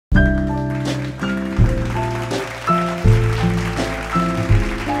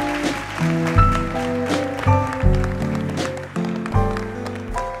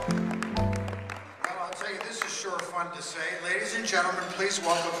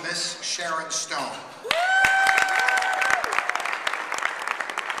Miss Sharon Stone.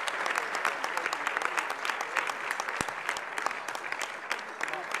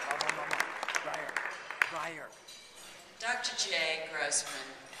 Dr. Jay Grossman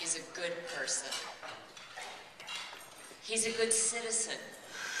is a good person. He's a good citizen.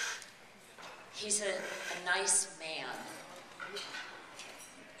 He's a nice man.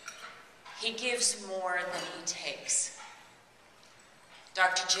 He gives more than he takes.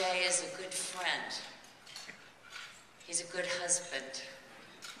 Dr. Jay is a good friend. He's a good husband.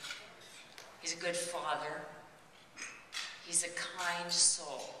 He's a good father. He's a kind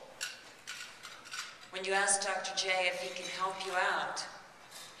soul. When you ask Dr. Jay if he can help you out,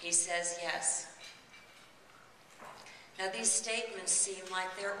 he says yes. Now, these statements seem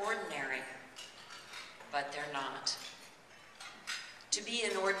like they're ordinary, but they're not. To be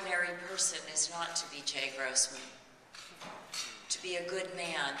an ordinary person is not to be Jay Grossman. To be a good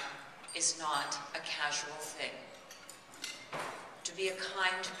man is not a casual thing. To be a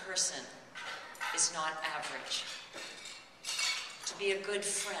kind person is not average. To be a good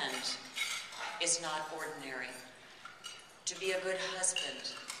friend is not ordinary. To be a good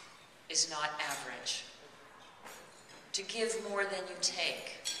husband is not average. To give more than you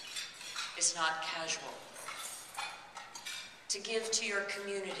take is not casual. To give to your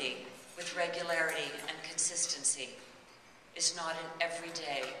community with regularity and consistency is not an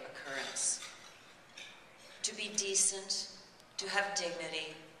everyday occurrence. To be decent, to have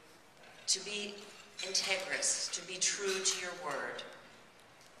dignity, to be integrous, to be true to your word,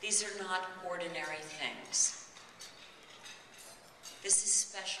 these are not ordinary things. This is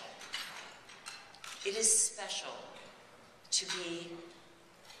special. It is special to be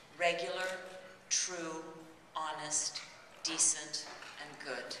regular, true, honest, decent, and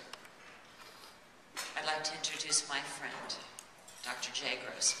good. I'd like to introduce my friend, Dr. Jay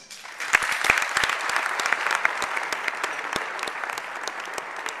Grossman.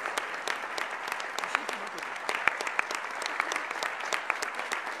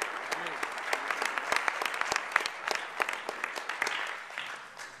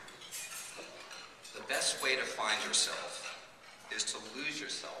 The best way to find yourself is to lose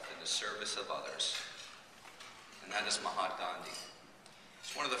yourself in the service of others. And that is Mahatma Gandhi.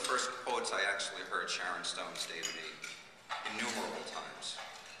 It's one of the first quotes I actually heard Sharon Stone say to me innumerable times.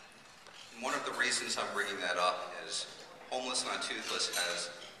 And one of the reasons I'm bringing that up is Homeless Not Toothless has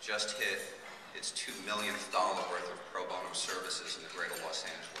just hit its $2 millionth worth of pro bono services in the greater Los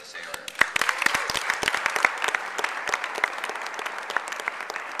Angeles area.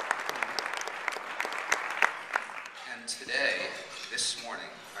 And today, this morning,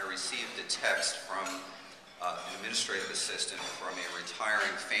 I received a text from an administrative assistant from a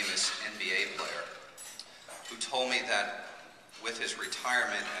retiring famous NBA player who told me that with his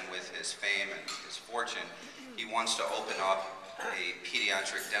retirement and with his fame and his fortune, he wants to open up a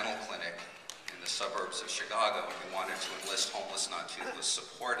pediatric dental clinic in the suburbs of Chicago, and he wanted to enlist Homeless Not Toothless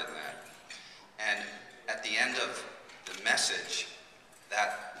support in that. And at the end of the message,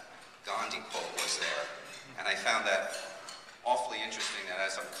 that Gandhi quote was there. And I found that awfully interesting that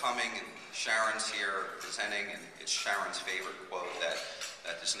as I'm coming and Sharon's here presenting, and it's Sharon's favorite quote, that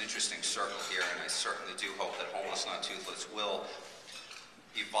there's an interesting circle here, and I certainly do hope that Homeless Not Toothless will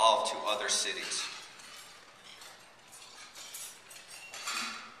evolve to other cities.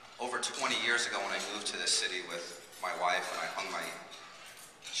 Over 20 years ago when I moved to this city with my wife and I hung my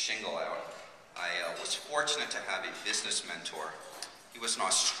shingle out, I was fortunate to have a business mentor. He was an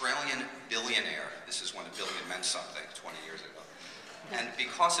Australian billionaire. This is when a billion meant something 20 years ago. And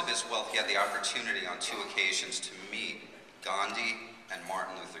because of his wealth, he had the opportunity on 2 occasions to meet Gandhi and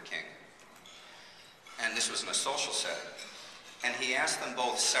Martin Luther King. And this was in a social setting. And he asked them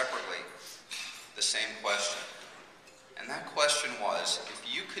both separately the same question. And that question was, if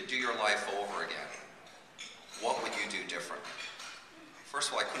you could do your life over again, what would you do differently? First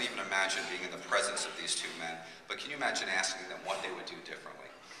of all, I couldn't even imagine being in the presence of these 2 men, but can you imagine asking them what they would do differently?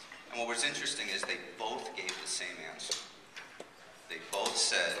 And what was interesting is they both gave the same answer. They both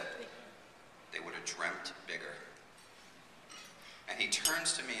said they would have dreamt bigger. And he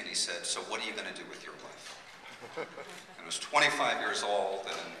turns to me and he said, so what are you going to do with your life? And I was 25 years old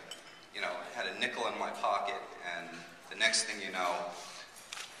and, had a nickel in my pocket, and the next thing you know,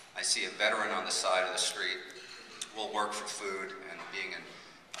 I see a veteran on the side of the street, will work for food, and being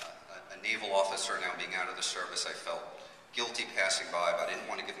a naval officer now being out of the service, I felt guilty passing by, but I didn't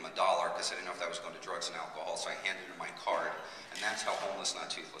want to give him $1 because I didn't know if that was going to drugs and alcohol, so I handed him my card, and that's how Homeless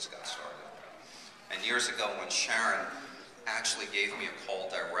Not Toothless got started. And years ago when Sharon actually gave me a call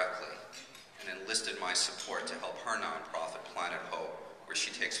directly and enlisted my support to help her nonprofit, Planet Hope, where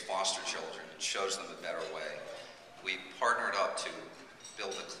she takes foster children and shows them a better way. We partnered up to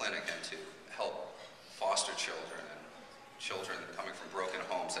build a clinic and to help foster children and children coming from broken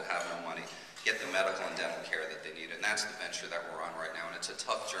homes that have no money get the medical and dental care that they need. And that's the venture that we're on right now. And it's a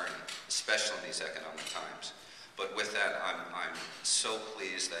tough journey, especially in these economic times. But with that, I'm so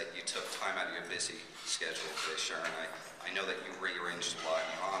pleased that you took time out of your busy schedule today, Sharon. I know that you rearranged a lot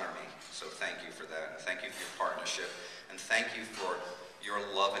and you honor me. So thank you for that. And thank you for your partnership. And thank you for your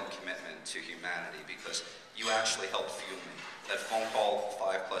love and commitment to humanity, because you actually helped fuel me. That phone call 5+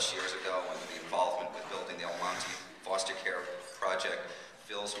 years ago and the involvement with building the El Monte Foster Care Project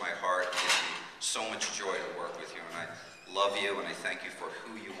fills my heart. It gives me so much joy to work with you, and I love you, and I thank you for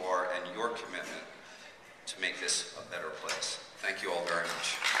who you